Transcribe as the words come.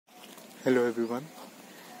Hello everyone.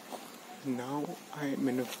 Now I am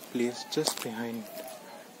in a place just behind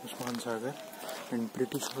Osman Sagar, and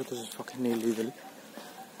pretty sure this is fucking illegal.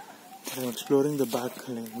 I'm exploring the back,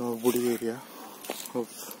 woody area of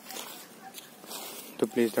the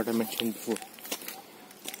place that I mentioned before.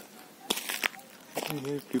 I can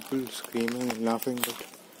hear people screaming and laughing, but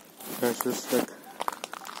that's just like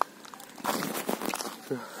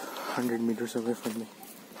 100 meters away from me.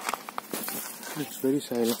 It's very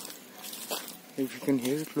silent. If you can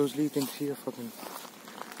hear it closely, you can see a fucking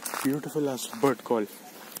beautiful ass bird call.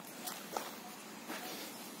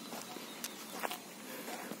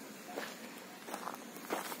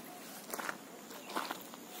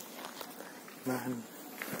 Man,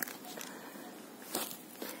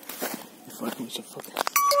 if I miss a fucking...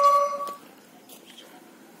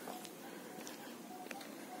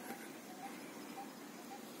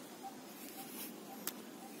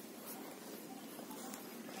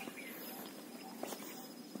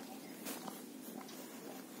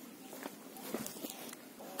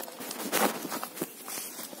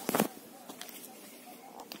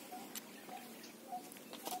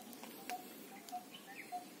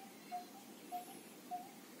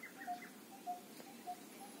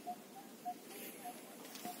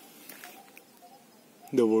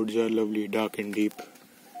 The woods are lovely, dark and deep,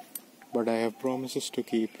 but I have promises to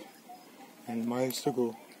keep, and miles to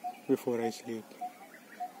go before I sleep,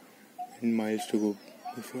 and miles to go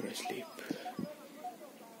before I sleep.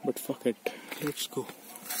 But fuck it, let's go.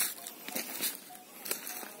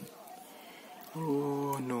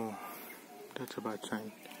 Oh no, that's a bad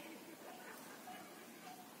sign.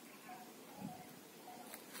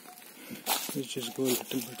 Let's just go a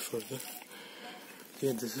little bit further.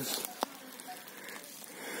 Yeah, this is...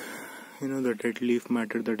 the dead leaf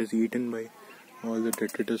matter that is eaten by all the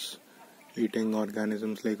detritus eating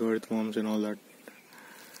organisms like earthworms and all that.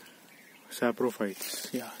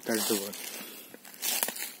 Saprophytes, yeah, that's the word.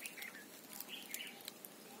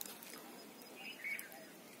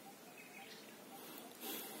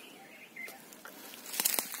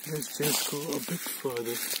 Let's just go a bit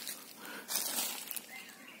further.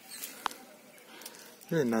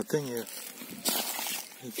 There's nothing here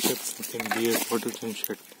except fucking beer bottles and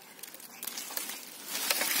shit.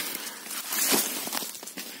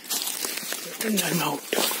 And I'm out.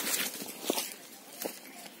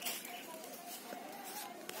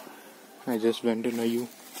 I just went in a U.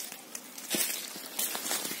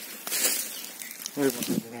 I'm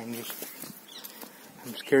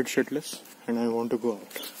scared shitless and I want to go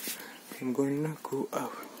out. I'm going to go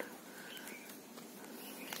out.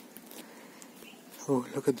 Oh,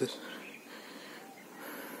 look at this.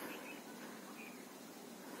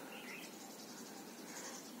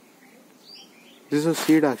 This is a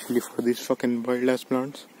seed actually for these fucking wild ass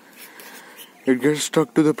plants. It gets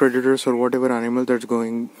stuck to the predators or whatever animal that's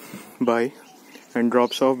going by and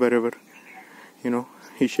drops off wherever,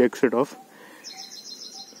 he shakes it off.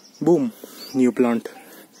 Boom, new plant.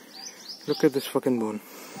 Look at this fucking bone.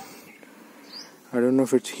 I don't know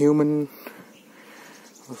if it's human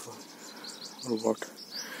or what.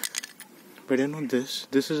 But this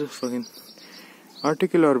is a fucking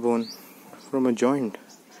articular bone from a joint.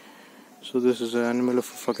 So this is an animal of a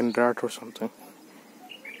fucking rat or something.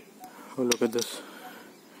 Oh, look at this.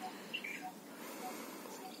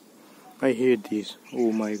 I hate these.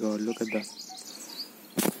 Oh my god, look at that.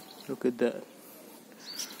 Look at that.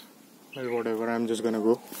 Well, whatever, I'm just gonna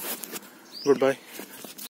go. Goodbye.